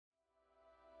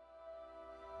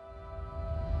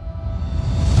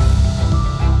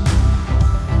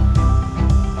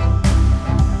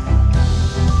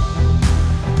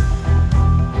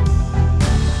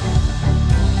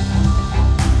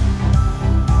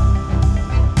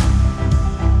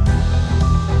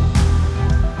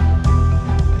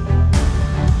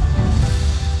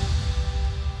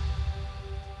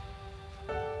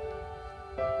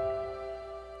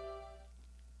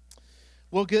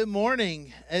Well, good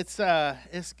morning.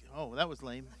 Oh, that was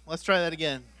lame. Let's try that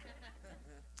again.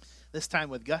 This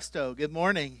time with gusto. Good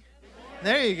morning.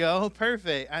 There you go.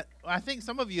 Perfect. I think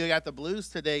some of you got the blues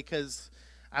today because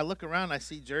I look around, I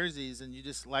see jerseys, and you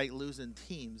just like losing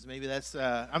teams. Maybe that's,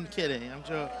 I'm kidding. I'm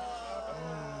joking.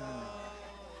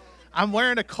 I'm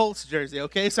wearing a Colts jersey,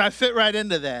 okay? So I fit right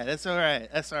into that. That's all right.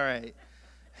 That's all right.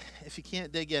 If you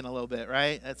can't dig in a little bit,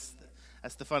 right?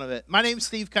 That's the fun of it. My name's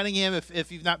Steve Cunningham.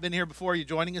 If you've not been here before, you're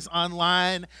joining us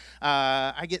online.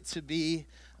 I get to be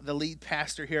the lead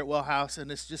pastor here at Well House,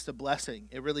 and it's just a blessing.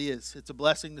 It really is. It's a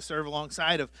blessing to serve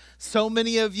alongside of so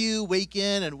many of you week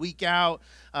in and week out.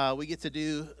 We get to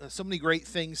do so many great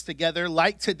things together,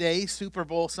 like today, Super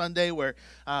Bowl Sunday, where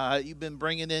you've been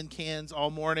bringing in cans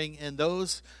all morning, and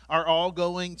those are all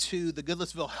going to the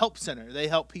Goodlettsville Help Center. They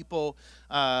help people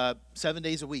 7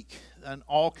 days a week in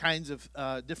all kinds of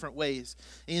different ways.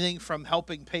 Anything from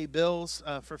helping pay bills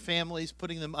for families,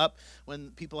 putting them up when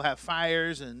people have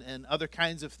fires and other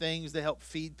kinds of things. They help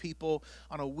feed people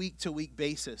on a week-to-week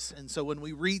basis. And so when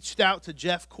we reached out to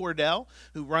Jeff Cordell,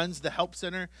 who runs the Help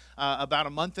Center, about a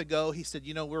month ago, he said,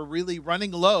 we're really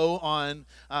running low on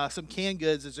some canned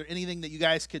goods. Is there anything that you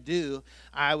guys could do?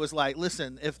 I was like,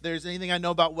 listen, if there's anything I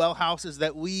know about Well House is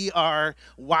that we are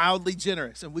wildly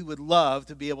generous, and we would love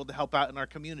to be able to help out in our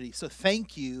community. So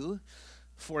thank you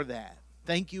for that.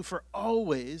 Thank you for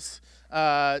always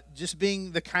just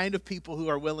being the kind of people who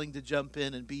are willing to jump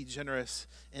in and be generous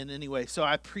in any way. So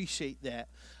I appreciate that.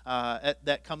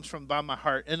 That comes from by my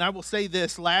heart. And I will say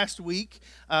this, last week,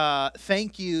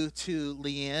 thank you to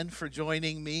Leanne for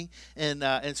joining me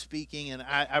and speaking. And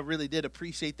I really did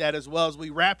appreciate that as well. As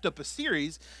we wrapped up a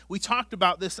series, we talked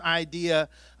about this idea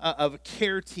of a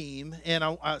care team. And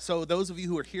so those of you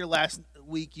who were here last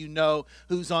week, you know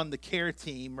who's on the care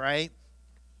team, right?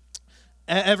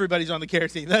 Everybody's on the care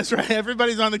team. That's right.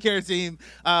 Everybody's on the care team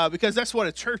because that's what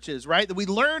a church is, right? We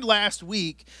learned last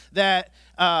week that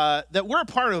we're a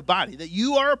part of a body, that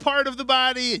you are a part of the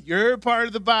body, and you're a part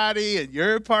of the body, and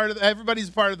everybody's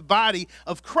a part of the body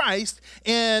of Christ.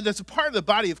 And as a part of the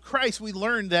body of Christ, we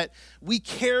learned that we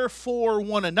care for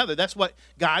one another. That's what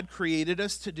God created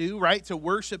us to do, right? To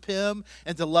worship Him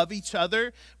and to love each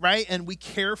other, right? And we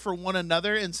care for one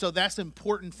another. And so that's an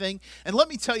important thing. And let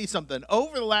me tell you something.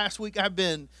 Over the last week, I've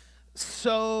been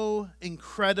so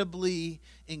incredibly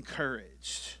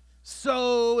encouraged.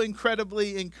 So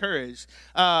incredibly encouraged.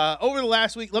 Over the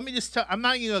last week, let me just tell, I'm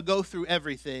not even going to go through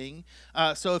everything.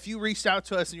 So if you reached out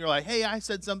to us and you're like, hey, I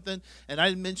said something and I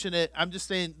didn't mention it, I'm just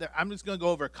saying that I'm just going to go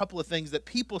over a couple of things that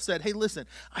people said, hey, listen,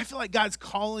 I feel like God's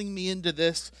calling me into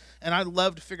this, and I'd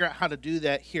love to figure out how to do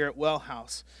that here at Well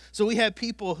House. So we had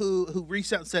people who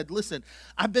reached out and said, listen,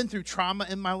 I've been through trauma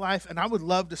in my life, and I would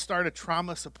love to start a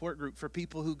trauma support group for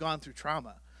people who've gone through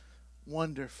trauma.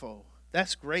 Wonderful.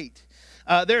 That's great.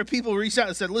 There are people who reached out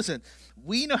and said, listen,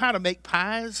 we know how to make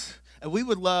pies, and we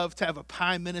would love to have a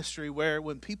pie ministry where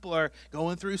when people are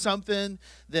going through something,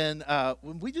 then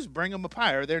when we just bring them a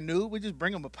pie. Or they're new, we just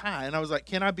bring them a pie. And I was like,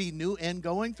 can I be new and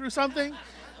going through something?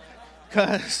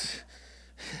 Because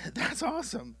that's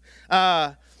awesome.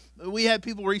 We had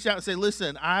people reach out and say,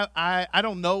 listen, I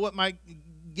don't know what my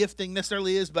gifting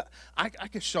necessarily is, but I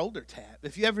could shoulder tap.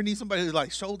 If you ever need somebody to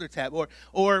like shoulder tap,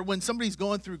 or when somebody's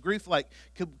going through grief, like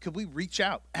could we reach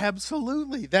out?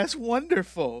 Absolutely, that's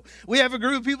wonderful. We have a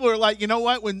group of people who are like, you know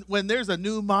what? When there's a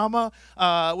new mama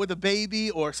with a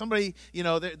baby, or somebody,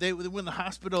 they're in the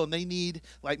hospital and they need,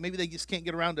 like, maybe they just can't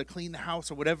get around to clean the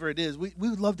house or whatever it is. We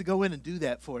would love to go in and do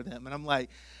that for them. And I'm like,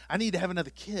 I need to have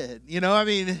another kid.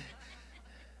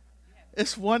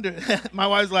 It's wonder. My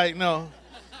wife's like, no.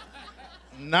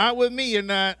 Not with me, you're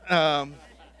not.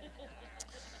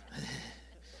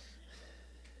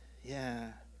 Yeah.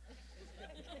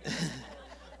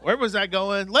 Where was I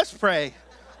going? Let's pray.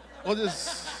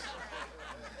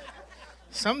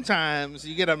 Sometimes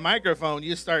you get a microphone,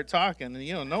 you start talking, and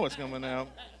you don't know what's coming out.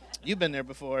 You've been there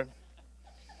before.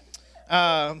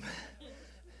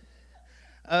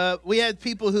 We had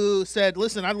people who said,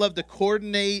 listen, I'd love to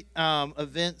coordinate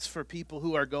events for people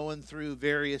who are going through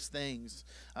various things,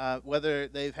 whether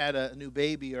they've had a new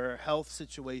baby or a health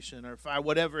situation or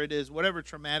whatever it is, whatever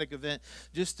traumatic event,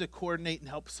 just to coordinate and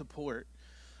help support.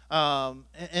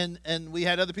 And we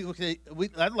had other people say,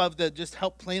 I'd love to just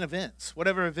help plan events,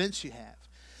 whatever events you have.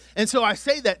 And so I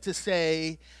say that to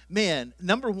say, man,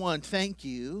 number one, thank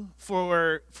you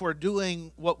for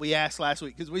doing what we asked last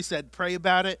week, because we said pray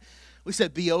about it. We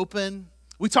said be open.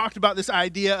 We talked about this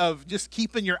idea of just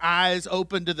keeping your eyes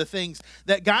open to the things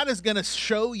that God is going to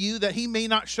show you that he may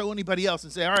not show anybody else,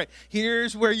 and say, all right,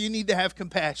 here's where you need to have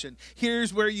compassion.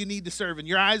 Here's where you need to serve. And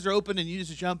your eyes are open and you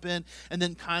just jump in and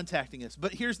then contacting us.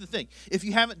 But here's the thing. If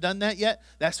you haven't done that yet,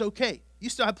 that's okay. You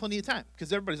still have plenty of time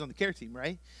because everybody's on the care team,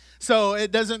 right? So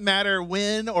it doesn't matter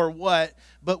when or what,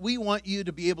 but we want you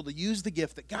to be able to use the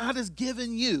gift that God has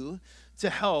given you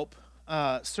to help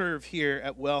serve here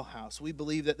at Well House. We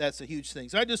believe that that's a huge thing.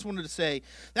 So I just wanted to say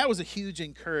that was a huge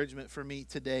encouragement for me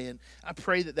today, and I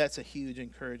pray that that's a huge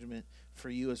encouragement for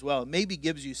you as well. It maybe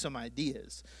gives you some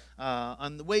ideas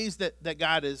on the ways that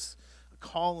God is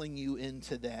calling you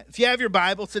into that. If you have your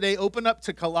Bible today, open up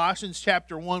to Colossians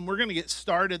chapter 1. We're going to get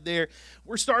started there.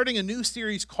 We're starting a new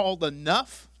series called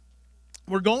Enough.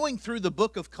 We're going through the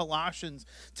book of Colossians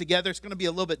together. It's going to be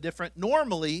a little bit different.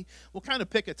 Normally, we'll kind of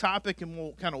pick a topic and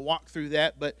we'll kind of walk through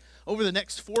that. But over the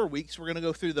next 4 weeks, we're going to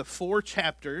go through the 4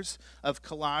 chapters of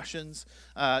Colossians.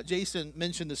 Jason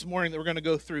mentioned this morning that we're going to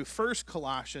go through 1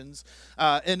 Colossians.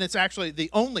 And it's actually the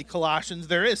only Colossians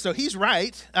there is. So he's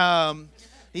right.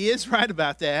 He is right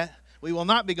about that. We will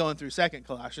not be going through 2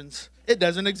 Colossians. It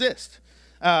doesn't exist.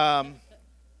 1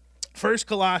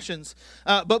 Colossians.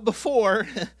 But before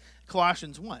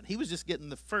Colossians 1. He was just getting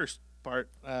the first part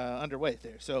underway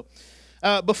there. So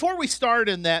before we start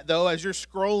in that, though, as you're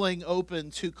scrolling open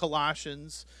to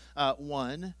Colossians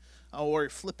 1, or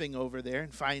flipping over there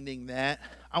and finding that,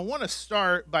 I want to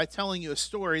start by telling you a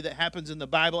story that happens in the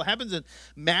Bible. It happens in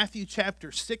Matthew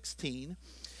chapter 16.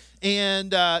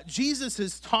 And Jesus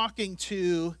is talking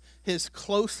to his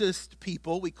closest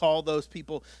people. We call those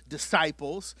people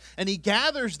disciples. And he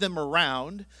gathers them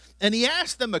around and he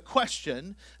asks them a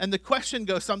question. And the question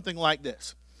goes something like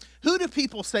this: who do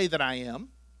people say that I am?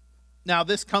 Now,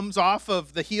 this comes off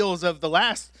of the heels of the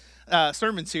last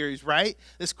sermon series, right?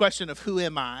 This question of who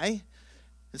am I?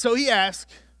 And so he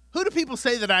asks, who do people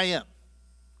say that I am?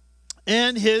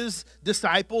 And his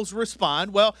disciples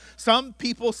respond, well, some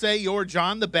people say you're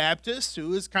John the Baptist,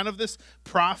 who is kind of this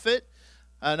prophet.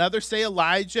 Another say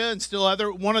Elijah, and still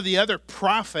one of the other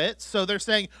prophets. So they're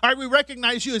saying, all right, we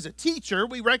recognize you as a teacher.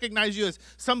 We recognize you as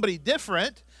somebody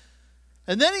different.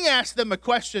 And then he asks them a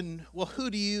question, well, who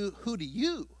do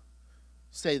you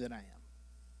say that I am?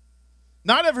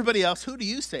 Not everybody else. Who do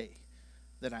you say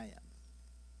that I am?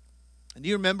 And do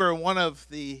you remember one of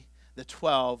the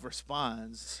 12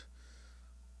 responds,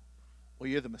 well,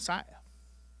 you're the Messiah.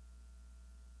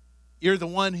 You're the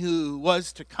one who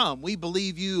was to come. We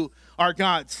believe you are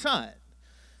God's son.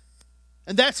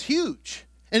 And that's huge.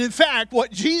 And in fact, what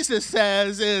Jesus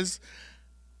says is,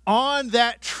 on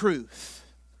that truth,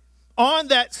 on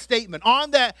that statement, on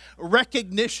that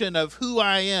recognition of who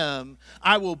I am,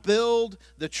 I will build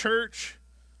the church,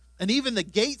 and even the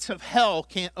gates of hell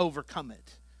can't overcome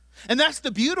it. And that's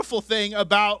the beautiful thing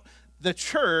about the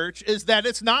church, is that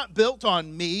it's not built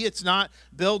on me. It's not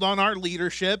built on our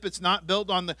leadership. It's not built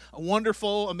on the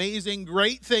wonderful, amazing,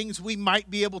 great things we might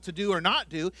be able to do or not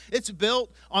do. It's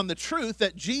built on the truth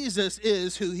that Jesus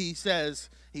is who he says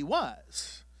he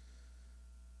was.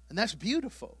 And that's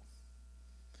beautiful.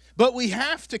 But we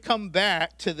have to come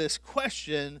back to this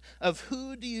question of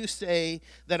who do you say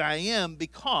that I am?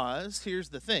 Because here's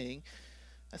the thing.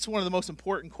 That's one of the most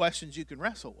important questions you can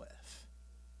wrestle with.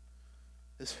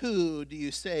 Is who do you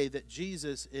say that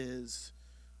Jesus is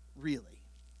really?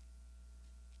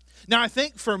 Now, I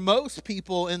think for most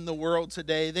people in the world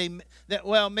today,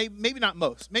 maybe not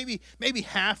most, maybe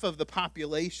half of the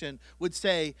population would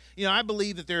say, I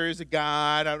believe that there is a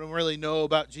God. I don't really know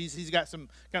about Jesus. He's got some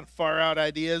kind of far out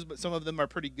ideas, but some of them are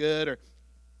pretty good. Or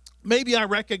maybe I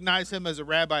recognize him as a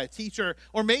rabbi, a teacher,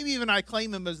 or maybe even I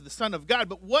claim him as the Son of God.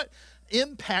 But what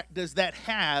impact does that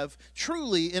have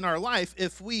truly in our life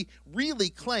if we really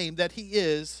claim that he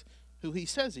is who he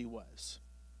says he was?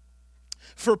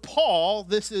 For Paul,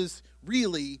 this is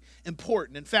really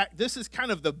important. In fact, this is kind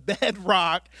of the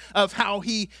bedrock of how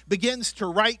he begins to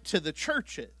write to the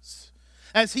churches.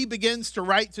 As he begins to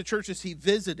write to churches he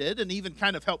visited and even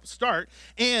kind of helped start,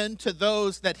 and to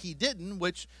those that he didn't,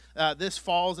 which this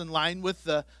falls in line with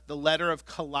the letter of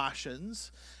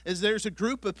Colossians, is there's a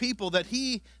group of people that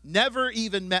he never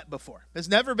even met before. Has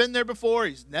never been there before.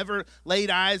 He's never laid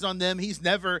eyes on them.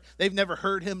 They've never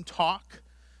heard him talk.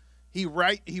 He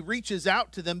reaches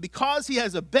out to them because he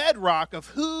has a bedrock of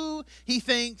who he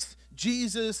thinks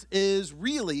Jesus is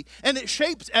really, and it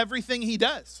shapes everything he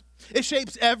does. It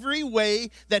shapes every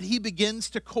way that he begins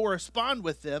to correspond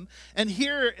with them. And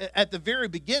here at the very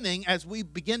beginning, as we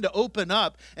begin to open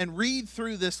up and read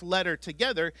through this letter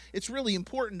together, it's really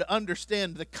important to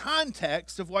understand the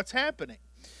context of what's happening.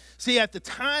 See, at the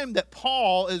time that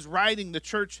Paul is writing the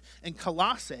church in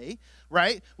Colossae,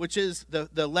 right, which is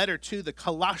the letter to the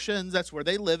Colossians, that's where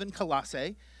they live in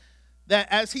Colossae, that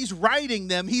as he's writing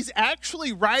them, he's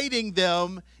actually writing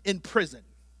them in prison.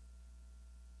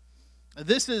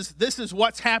 This is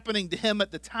what's happening to him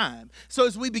at the time. So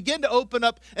as we begin to open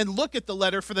up and look at the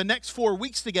letter for the next 4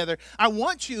 weeks together, I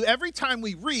want you, every time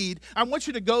we read, I want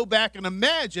you to go back and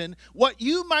imagine what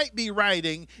you might be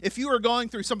writing if you are going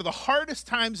through some of the hardest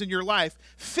times in your life,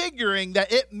 figuring that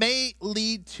it may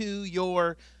lead to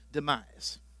your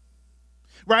demise.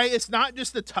 Right? It's not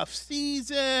just a tough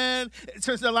season. It's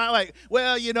just a lot like,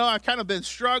 well, I've kind of been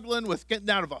struggling with getting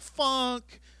out of a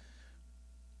funk.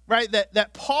 Right,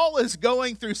 that Paul is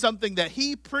going through something that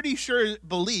he pretty sure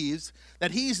believes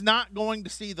that he's not going to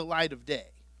see the light of day.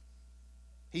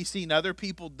 He's seen other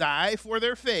people die for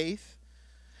their faith,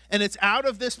 and it's out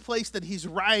of this place that he's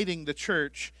writing the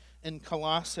church in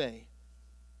Colossae.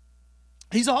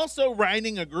 He's also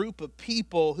writing a group of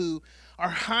people who are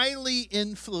highly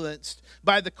influenced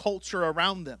by the culture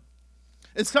around them.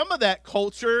 And some of that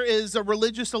culture is a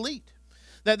religious elite.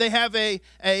 That they have a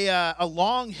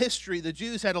long history. The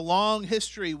Jews had a long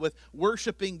history with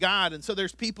worshiping God. And so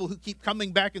there's people who keep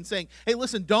coming back and saying, hey,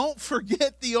 listen, don't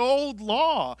forget the old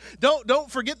law. Don't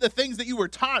forget the things that you were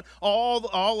taught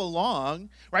all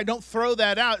along, right? Don't throw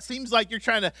that out. It seems like you're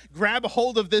trying to grab a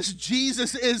hold of this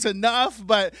Jesus is enough,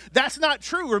 but that's not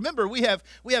true. Remember, we have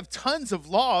tons of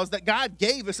laws that God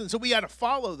gave us, and so we got to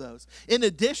follow those. In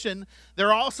addition,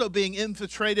 they're also being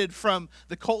infiltrated from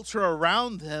the culture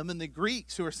around them and the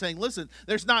Greeks, who are saying, listen,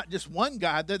 there's not just one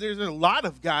God, there's a lot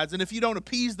of gods, and if you don't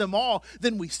appease them all,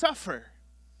 then we suffer.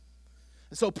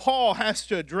 And so Paul has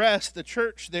to address the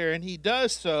church there, and he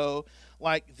does so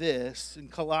like this in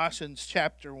Colossians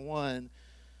chapter 1,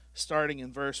 starting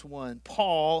in verse 1.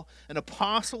 Paul, an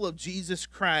apostle of Jesus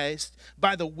Christ,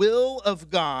 by the will of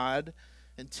God,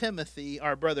 and Timothy,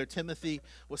 our brother Timothy,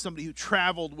 was somebody who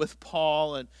traveled with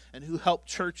Paul and who helped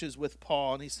churches with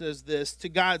Paul. And he says this, to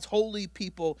God's holy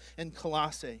people in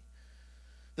Colossae,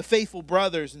 the faithful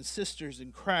brothers and sisters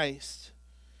in Christ,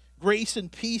 grace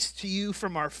and peace to you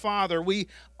from our Father. We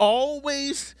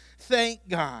always thank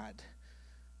God,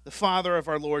 the Father of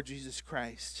our Lord Jesus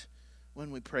Christ,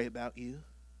 when we pray about you,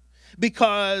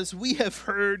 because we have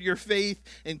heard your faith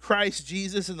in Christ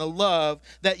Jesus and the love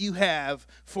that you have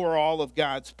for all of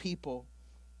God's people.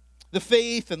 The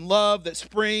faith and love that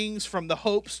springs from the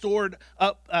hope stored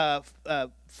up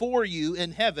for you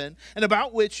in heaven, and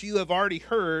about which you have already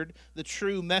heard the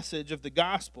true message of the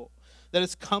gospel that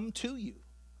has come to you.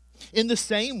 In the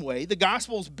same way, the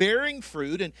gospel is bearing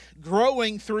fruit and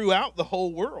growing throughout the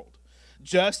whole world,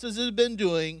 just as it has been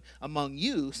doing among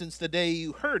you since the day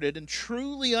you heard it and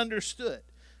truly understood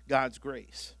God's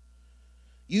grace.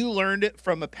 You learned it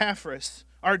from Epaphras,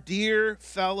 our dear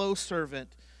fellow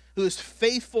servant, who is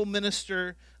faithful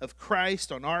minister of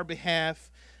Christ on our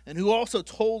behalf, and who also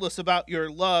told us about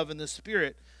your love in the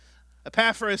Spirit.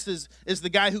 Epaphras is the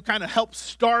guy who kind of helped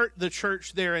start the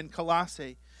church there in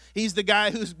Colossae. He's the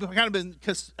guy who's kind of been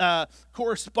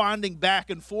corresponding back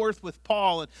and forth with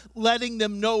Paul and letting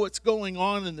them know what's going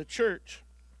on in the church.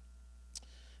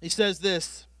 He says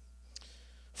this,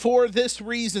 for this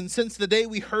reason, since the day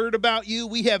we heard about you,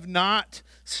 we have not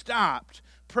stopped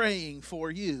praying for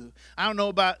you. I don't know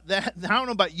about that. I don't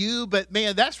know about you, but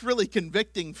man, that's really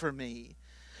convicting for me.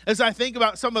 As I think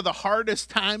about some of the hardest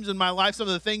times in my life, some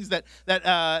of the things that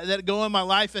go in my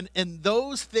life, and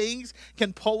those things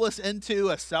can pull us into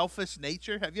a selfish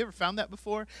nature. Have you ever found that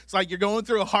before? It's like you're going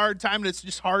through a hard time, and it's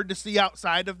just hard to see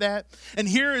outside of that. And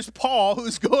here is Paul,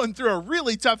 who's going through a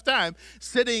really tough time,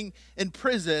 sitting in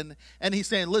prison, and he's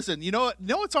saying, listen, you know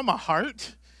what's on my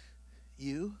heart?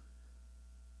 You.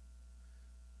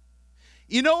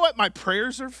 You know what my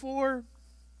prayers are for?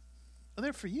 Well,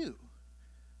 they're for you.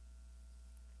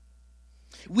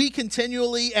 We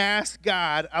continually ask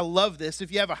God, I love this.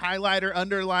 If you have a highlighter,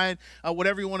 underline,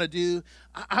 whatever you want to do,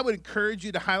 I would encourage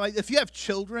you to highlight. If you have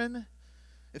children,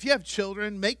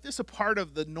 make this a part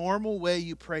of the normal way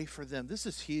you pray for them. This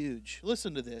is huge.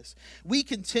 Listen to this. We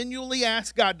continually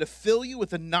ask God to fill you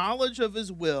with the knowledge of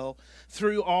his will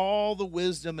through all the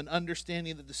wisdom and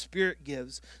understanding that the Spirit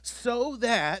gives, so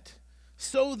that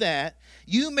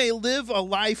you may live a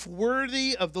life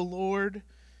worthy of the Lord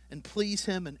and please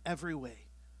him in every way.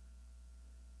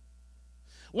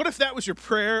 What if that was your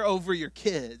prayer over your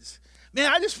kids?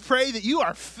 Man, I just pray that you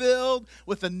are filled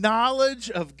with the knowledge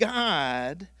of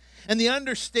God and the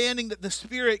understanding that the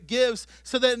Spirit gives,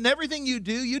 so that in everything you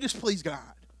do, you just please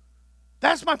God.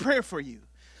 That's my prayer for you.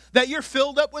 That you're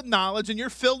filled up with knowledge and you're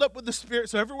filled up with the Spirit,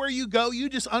 so everywhere you go, you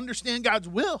just understand God's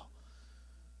will.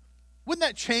 Wouldn't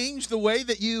that change the way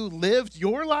that you lived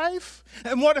your life?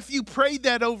 And what if you prayed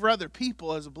that over other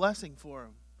people as a blessing for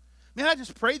them? Man, I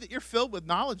just pray that you're filled with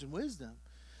knowledge and wisdom.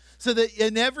 So that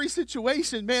in every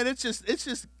situation, man, it's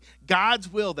just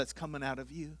God's will that's coming out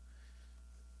of you.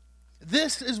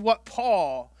 This is what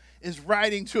Paul is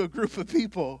writing to a group of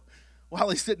people while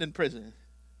he's sitting in prison.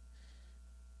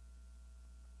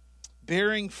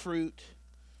 Bearing fruit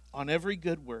on every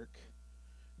good work,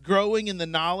 growing in the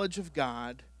knowledge of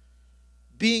God,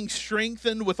 being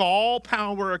strengthened with all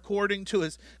power according to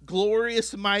his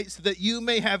glorious might, so that you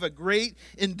may have a great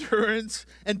endurance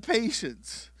and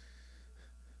patience.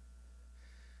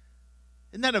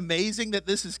 Isn't that amazing that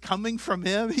this is coming from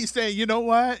him? He's saying, you know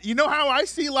what? You know how I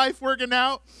see life working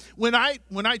out? When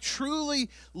I truly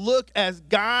look at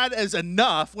God as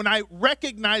enough, when I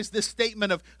recognize this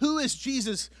statement of who is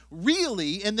Jesus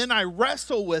really, and then I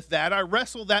wrestle with that, I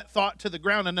wrestle that thought to the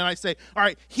ground, and then I say, all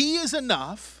right, he is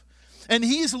enough, and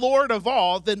he's Lord of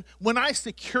all, then when I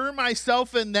secure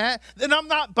myself in that, then I'm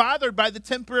not bothered by the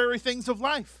temporary things of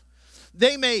life.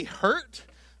 They may hurt.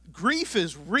 Grief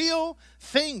is real.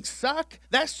 Things suck.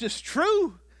 That's just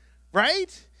true,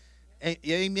 right?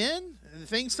 Amen?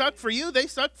 Things suck for you. They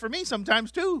suck for me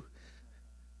sometimes too.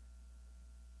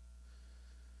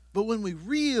 But when we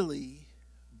really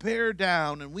bear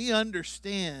down and we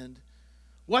understand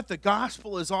what the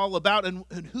gospel is all about and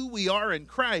who we are in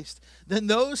Christ, then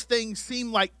those things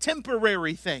seem like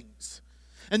temporary things.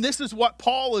 And this is what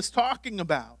Paul is talking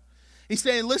about. He's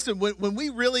saying, listen, when we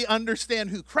really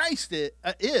understand who Christ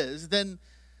is, then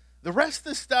the rest of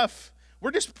the stuff,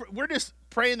 we're just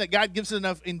praying that God gives us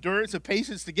enough endurance and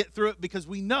patience to get through it, because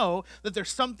we know that there's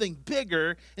something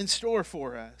bigger in store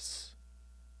for us.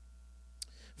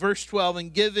 Verse 12,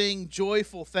 and giving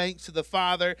joyful thanks to the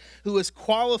Father who has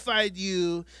qualified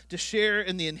you to share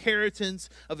in the inheritance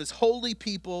of his holy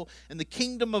people in the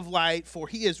kingdom of light, for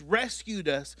he has rescued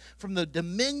us from the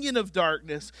dominion of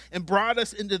darkness and brought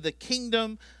us into the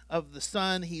kingdom of the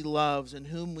Son he loves, in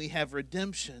whom we have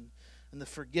redemption and the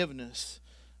forgiveness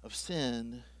of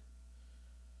sin.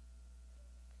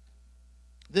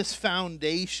 This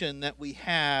foundation that we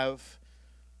have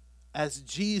as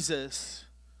Jesus,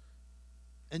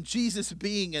 and Jesus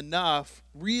being enough,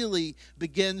 really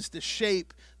begins to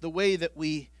shape the way that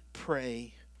we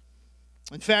pray.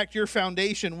 In fact, your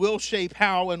foundation will shape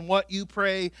how and what you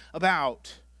pray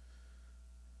about.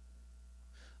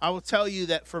 I will tell you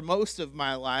that for most of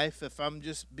my life, if I'm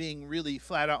just being really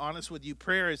flat out honest with you,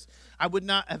 I would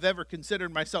not have ever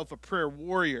considered myself a prayer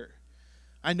warrior.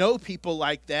 I know people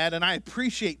like that, and I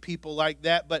appreciate people like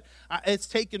that, but it's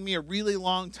taken me a really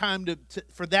long time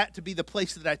for that to be the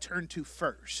place that I turn to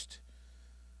first.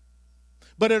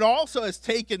 But it also has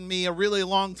taken me a really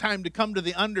long time to come to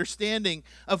the understanding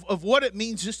of what it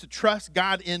means just to trust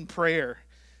God in prayer.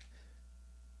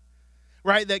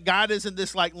 Right? That God isn't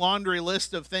this like laundry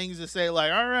list of things to say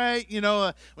like, all right,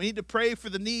 we need to pray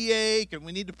for the knee ache, and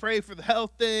we need to pray for the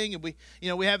health thing. And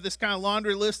we have this kind of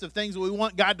laundry list of things that we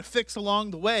want God to fix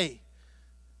along the way.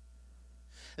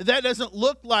 That doesn't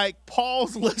look like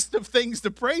Paul's list of things to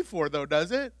pray for, though,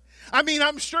 does it? I mean,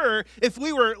 I'm sure if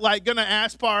we were like going to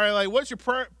ask Paul, like, what's your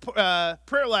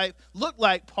prayer life look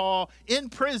like, Paul, in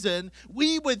prison,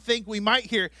 we would think we might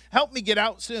hear, help me get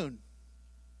out soon.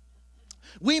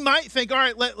 We might think, all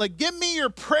right, give me your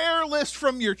prayer list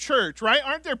from your church, right?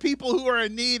 Aren't there people who are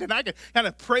in need, and I can kind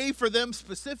of pray for them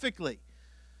specifically?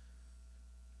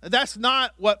 That's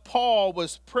not what Paul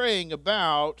was praying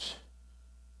about.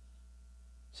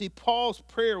 See, Paul's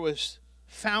prayer was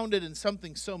founded in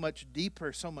something so much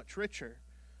deeper, so much richer.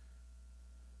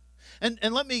 And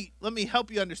let me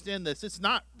help you understand this. It's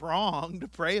not wrong to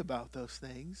pray about those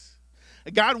things.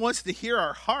 God wants to hear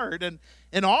our heart and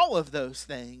all of those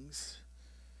things.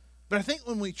 But I think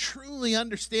when we truly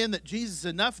understand that Jesus is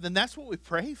enough, then that's what we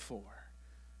pray for.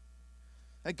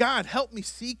 That God, help me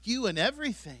seek you in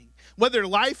everything. Whether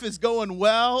life is going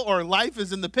well or life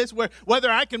is in the pits, whether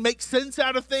I can make sense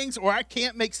out of things or I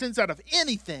can't make sense out of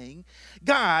anything,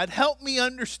 God, help me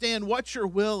understand what your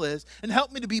will is, and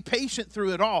help me to be patient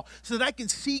through it all so that I can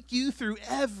seek you through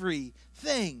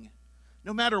everything,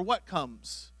 no matter what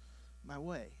comes my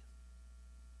way.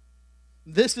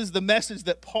 This is the message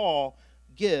that Paul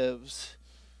gives,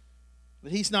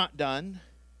 but he's not done.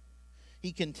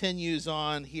 He continues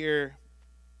on here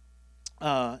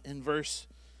in verse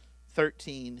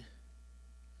 15.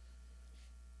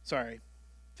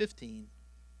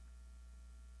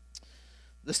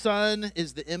 The Son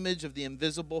is the image of the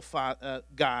invisible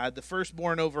God, the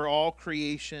firstborn over all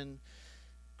creation.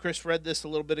 Chris read this a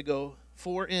little bit ago.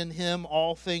 For in him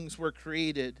all things were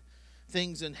created,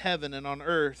 things in heaven and on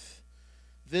earth,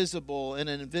 visible and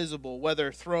invisible,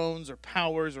 whether thrones or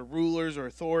powers or rulers or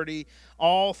authority.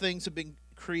 All things have been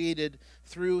created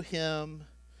through him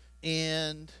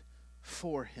and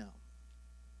for him.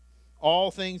 All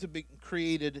things have been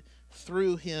created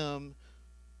through him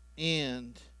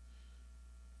and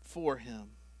for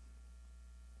him.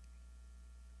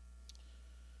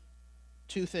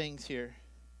 Two things here.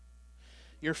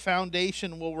 Your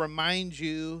foundation will remind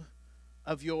you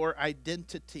of your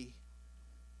identity.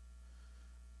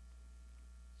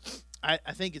 I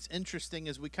think it's interesting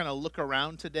as we kind of look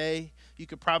around today, you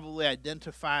could probably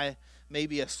identify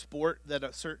maybe a sport that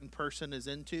a certain person is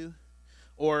into,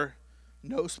 or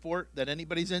no sport that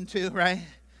anybody's into, right?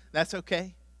 That's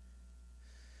okay.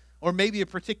 Or maybe a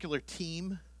particular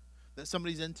team that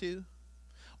somebody's into,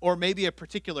 or maybe a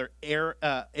particular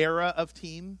era of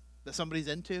team that somebody's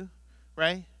into,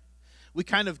 right? We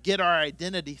kind of get our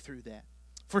identity through that.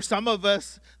 For some of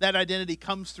us, that identity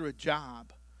comes through a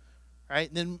job, right?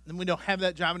 And then we don't have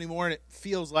that job anymore, and it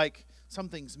feels like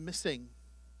something's missing.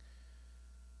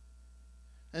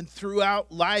 And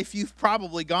throughout life, you've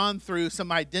probably gone through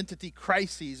some identity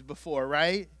crises before,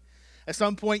 right? At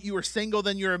some point, you were single,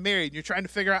 then you were married. You're trying to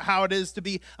figure out how it is to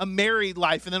be a married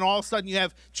life. And then all of a sudden, you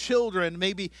have children.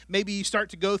 Maybe you start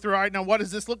to go through, all right, now what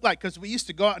does this look like? Because we used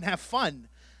to go out and have fun.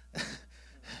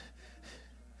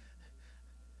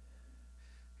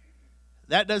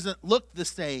 That doesn't look the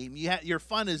same. Your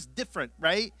fun is different,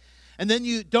 right? And then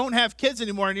you don't have kids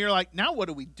anymore, and you're like, now what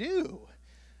do we do?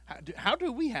 How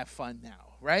do we have fun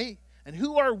now, right? And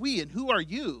who are we, and who are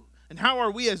you? And how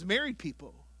are we as married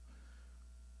people,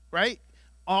 right?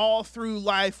 All through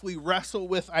life, we wrestle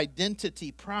with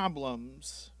identity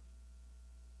problems.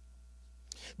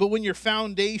 But when your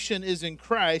foundation is in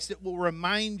Christ, it will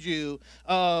remind you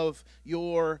of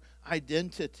your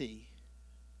identity.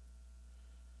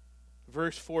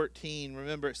 Verse 14,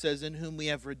 remember it says, in whom we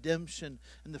have redemption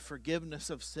and the forgiveness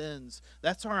of sins.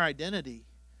 That's our identity.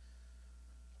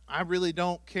 I really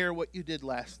don't care what you did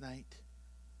last night.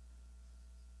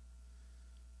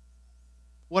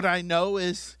 What I know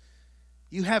is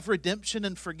you have redemption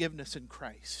and forgiveness in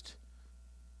Christ.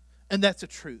 And that's a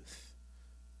truth.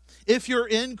 If you're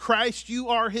in Christ, you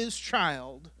are his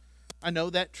child. I know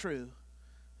that true.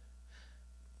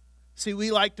 See,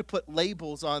 we like to put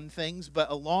labels on things,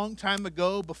 but a long time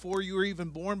ago, before you were even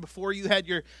born, before you had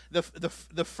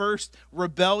the first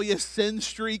rebellious sin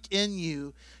streak in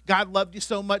you, God loved you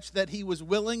so much that he was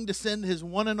willing to send his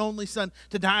one and only son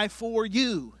to die for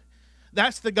you.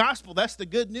 That's the gospel. That's the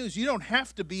good news. You don't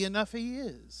have to be enough. He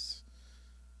is.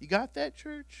 You got that,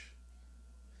 church?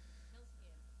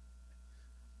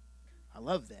 I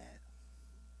love that.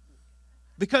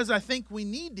 Because I think we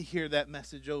need to hear that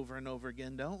message over and over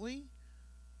again, don't we?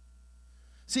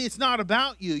 See, it's not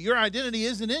about you. Your identity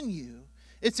isn't in you.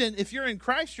 If you're in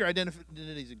Christ, your identity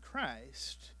is in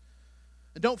Christ.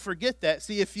 And don't forget that.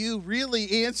 See, if you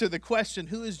really answer the question,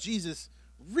 who is Jesus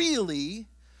really?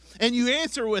 And you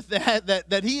answer with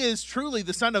that he is truly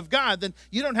the Son of God, then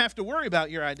you don't have to worry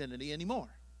about your identity anymore.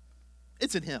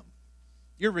 It's in him.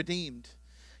 You're redeemed.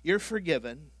 You're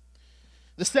forgiven.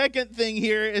 The second thing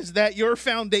here is that your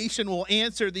foundation will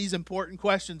answer these important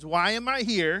questions. Why am I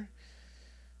here?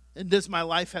 And does my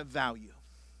life have value?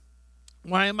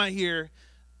 Why am I here?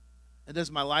 And does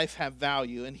my life have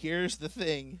value? And here's the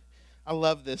thing. I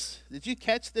love this. Did you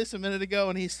catch this a minute ago?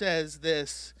 And he says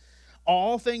this.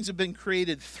 All things have been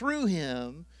created through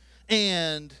him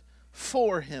and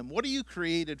for him. What are you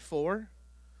created for?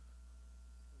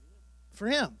 For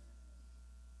him.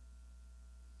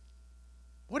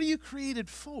 What are you created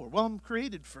for? Well, I'm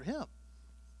created for him.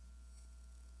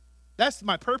 That's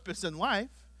my purpose in life.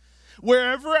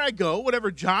 Wherever I go,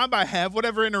 whatever job I have,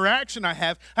 whatever interaction I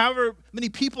have, however many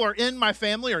people are in my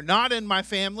family or not in my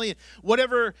family,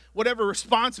 whatever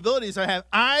responsibilities I have,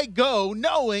 I go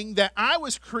knowing that I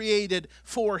was created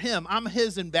for him. I'm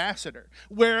his ambassador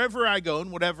wherever I go and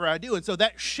whatever I do. And so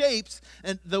that shapes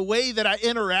the way that I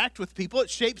interact with people. It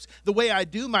shapes the way I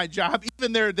do my job.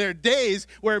 Even there are days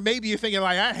where maybe you're thinking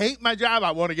like, I hate my job.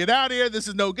 I want to get out of here. This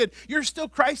is no good. You're still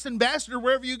Christ's ambassador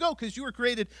wherever you go because you were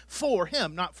created for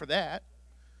him, not for that.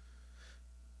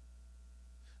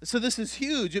 So this is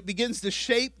huge. It begins to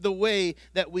shape the way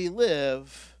that we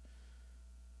live.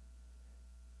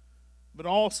 But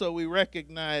also we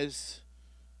recognize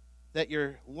that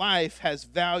your life has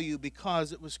value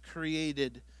because it was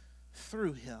created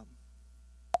through him.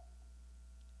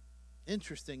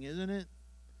 Interesting, isn't it?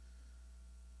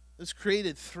 It was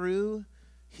created through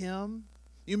him.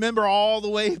 You remember all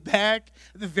the way back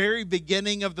at the very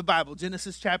beginning of the Bible,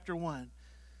 Genesis chapter 1.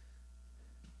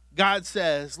 God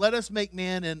says, let us make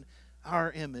man in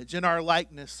our image and our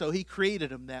likeness, so he created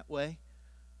them that way.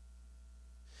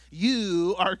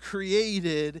 You are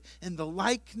created in the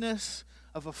likeness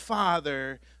of a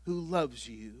Father who loves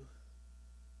you.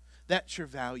 That's your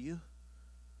value.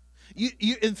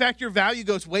 In fact, your value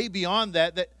goes way beyond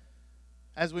that. That,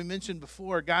 as we mentioned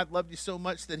before, God loved you so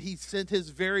much that he sent his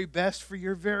very best for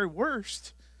your very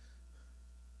worst.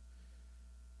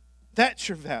 That's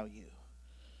your value.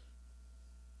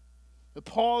 But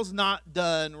Paul's not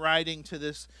done writing to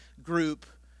this group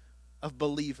of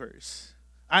believers.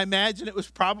 I imagine it was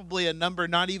probably a number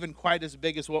not even quite as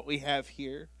big as what we have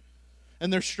here.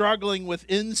 And they're struggling with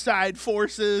inside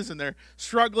forces, and they're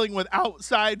struggling with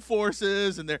outside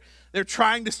forces, and they're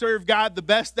trying to serve God the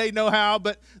best they know how,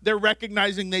 but they're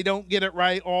recognizing they don't get it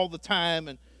right all the time.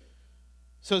 And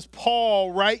so as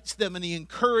Paul writes them, and he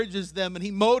encourages them, and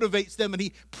he motivates them, and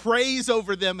he prays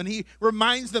over them, and he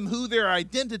reminds them who their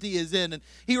identity is in, and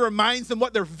he reminds them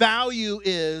what their value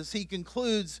is, he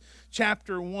concludes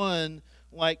chapter 1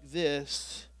 like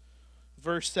this,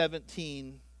 verse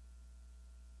 17.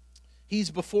 He's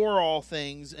before all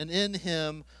things, and in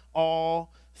him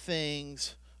all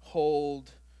things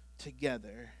hold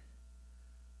together.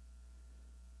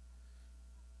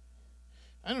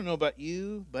 I don't know about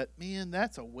you, but man,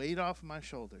 that's a weight off my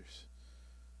shoulders.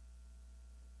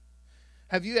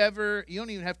 Have you ever, you don't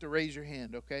even have to raise your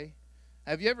hand, okay?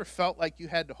 Have you ever felt like you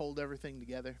had to hold everything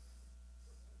together?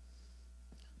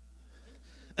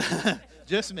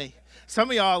 Just me. Some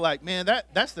of y'all are like, man,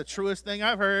 that's the truest thing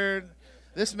I've heard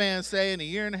this man say in a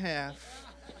year and a half.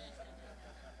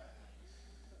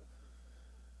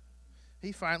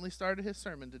 He finally started his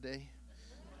sermon today.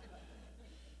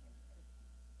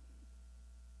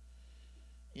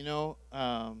 You know,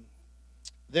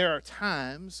 there are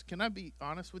times, can I be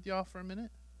honest with y'all for a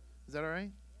minute? Is that all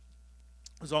right?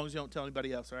 As long as you don't tell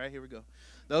anybody else, all right? Here we go.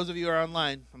 Those of you who are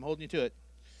online, I'm holding you to it.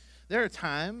 There are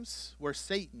times where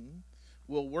Satan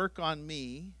will work on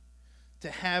me to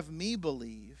have me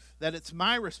believe that it's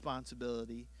my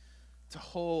responsibility to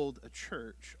hold a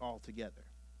church all together.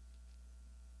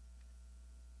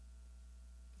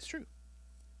 It's true.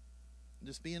 I'm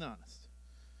just being honest.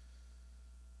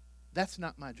 That's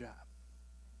not my job.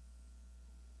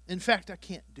 In fact, I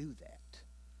can't do that.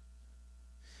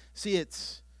 See,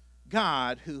 it's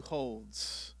God who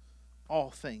holds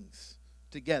all things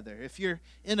together. If you're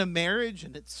in a marriage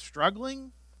and it's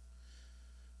struggling,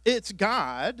 it's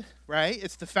God, right?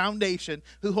 It's the foundation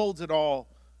who holds it all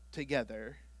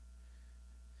together.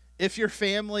 If your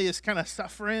family is kind of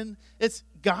suffering, it's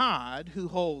God who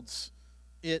holds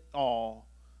it all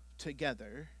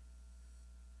together.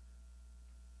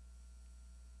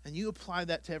 And you apply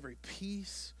that to every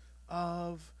piece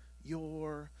of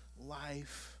your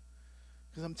life.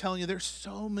 Because I'm telling you, there's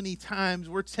so many times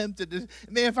we're tempted to,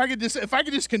 man, if I could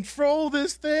just control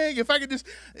this thing, if I could just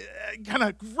kind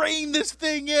of rein this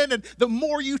thing in, and the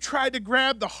more you try to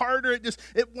grab, the harder it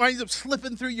winds up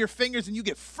slipping through your fingers, and you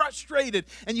get frustrated,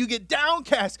 and you get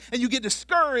downcast, and you get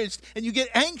discouraged, and you get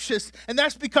anxious, and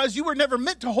that's because you were never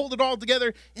meant to hold it all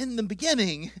together in the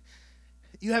beginning.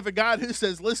 You have a God who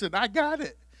says, listen, I got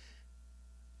it.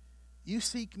 You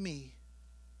seek me.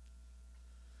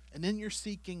 And in your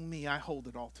seeking me, I hold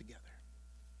it all together.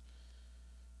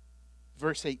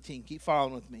 Verse 18, keep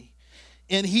following with me.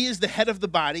 And he is the head of the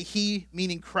body, he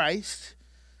meaning Christ,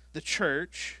 the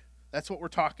church. That's what we're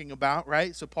talking about,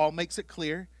 right? So Paul makes it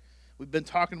clear. We've been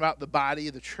talking about the body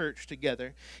of the church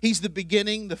together. He's the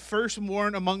beginning, the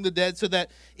firstborn among the dead, so that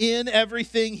in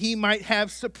everything he might have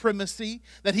supremacy,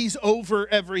 that he's over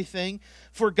everything.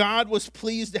 For God was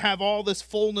pleased to have all this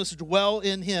fullness dwell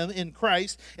in him, in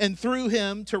Christ, and through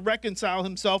him to reconcile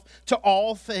himself to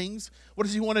all things. What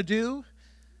does he want to do?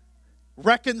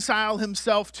 Reconcile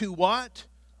himself to what?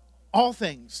 All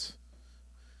things.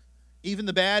 Even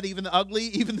the bad, even the ugly,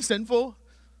 even the sinful.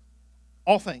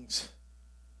 All things.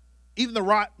 Even the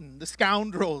rotten, the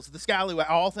scoundrels, the scallywags,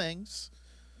 all things.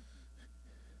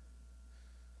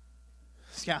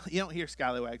 You don't hear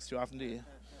scallywags too often, do you?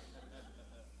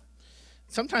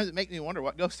 Sometimes it makes me wonder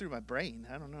what goes through my brain.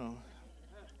 I don't know.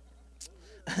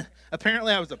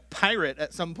 Apparently I was a pirate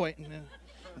at some point and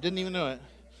didn't even know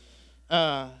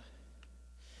it.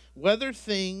 Whether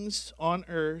things on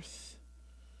earth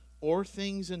or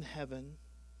things in heaven,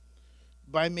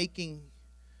 by making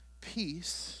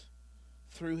peace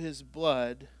through his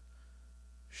blood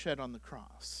shed on the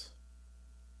cross.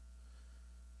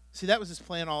 See, that was his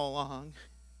plan all along.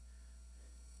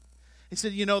 He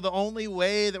said, you know, the only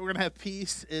way that we're going to have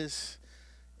peace is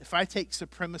if I take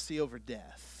supremacy over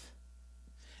death.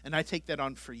 And I take that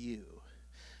on for you.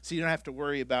 So you don't have to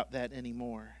worry about that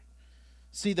anymore.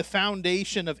 See, the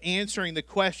foundation of answering the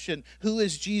question, who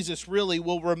is Jesus really,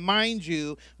 will remind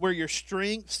you where your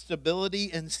strength, stability,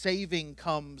 and saving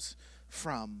comes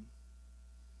from.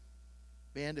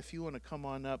 Band, if you want to come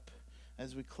on up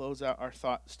as we close out our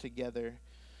thoughts together.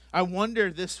 I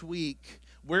wonder this week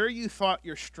where you thought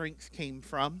your strength came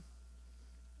from.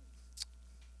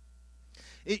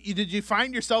 Did you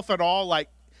find yourself at all like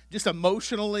just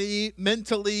emotionally,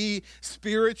 mentally,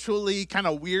 spiritually kind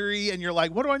of weary, and you're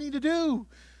like, what do I need to do?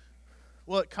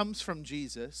 Well, it comes from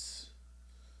Jesus.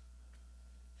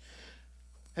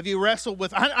 Have you wrestled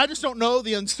with, I just don't know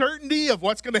the uncertainty of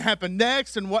what's going to happen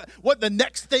next and what the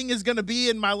next thing is going to be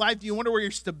in my life? Do you wonder where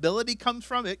your stability comes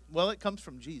from? It comes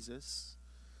from Jesus.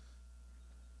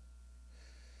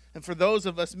 And for those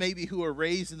of us maybe who were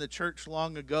raised in the church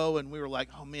long ago and we were like,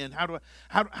 oh man,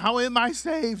 how am I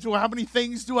saved? How many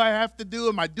things do I have to do?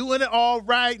 Am I doing it all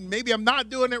right? And maybe I'm not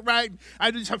doing it right.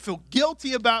 I feel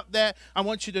guilty about that. I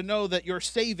want you to know that your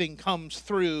saving comes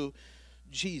through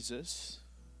Jesus.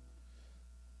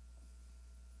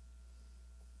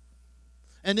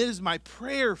 And it is my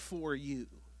prayer for you,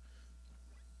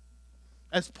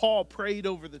 as Paul prayed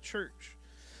over the church,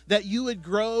 that you would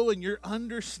grow in your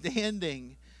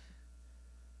understanding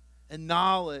and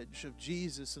knowledge of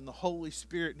Jesus and the Holy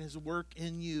Spirit and His work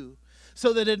in you,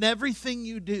 so that in everything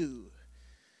you do,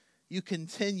 you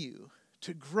continue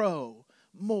to grow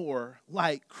more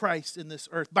like Christ in this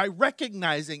earth by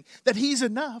recognizing that He's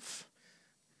enough,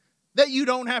 that you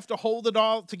don't have to hold it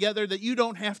all together, that you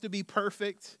don't have to be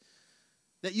perfect,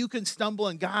 that you can stumble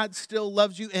and God still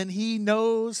loves you and He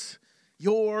knows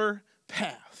your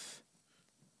path.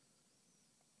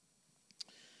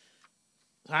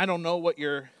 I don't know what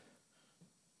your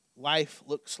life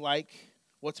looks like,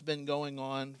 what's been going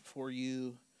on for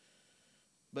you,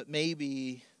 but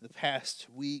maybe the past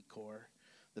week or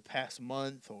the past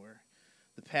month or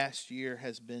the past year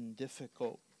has been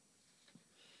difficult.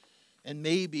 And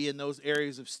maybe in those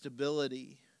areas of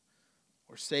stability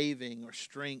or saving or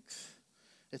strength,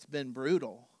 it's been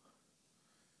brutal.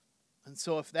 And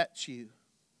so if that's you,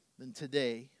 then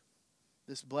today,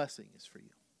 this blessing is for you.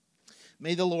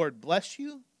 May the Lord bless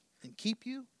you and keep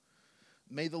you.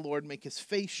 May the Lord make His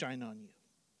face shine on you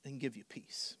and give you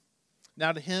peace.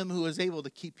 Now to Him who is able to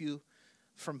keep you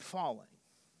from falling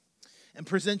and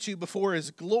present you before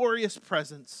His glorious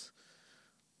presence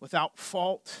without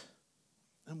fault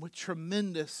and with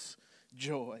tremendous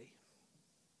joy.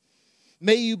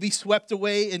 May you be swept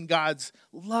away in God's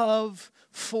love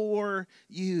for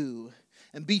you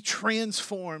and be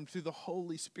transformed through the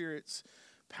Holy Spirit's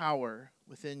power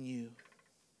within you.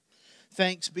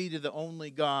 Thanks be to the only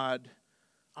God,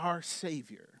 our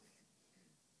Savior,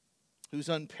 who's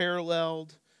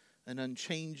unparalleled and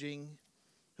unchanging,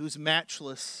 who's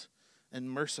matchless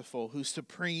and merciful, who's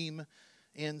supreme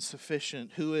and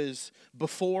sufficient, who is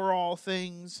before all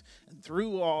things and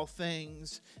through all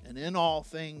things and in all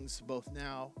things, both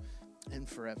now and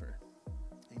forever.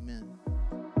 Amen.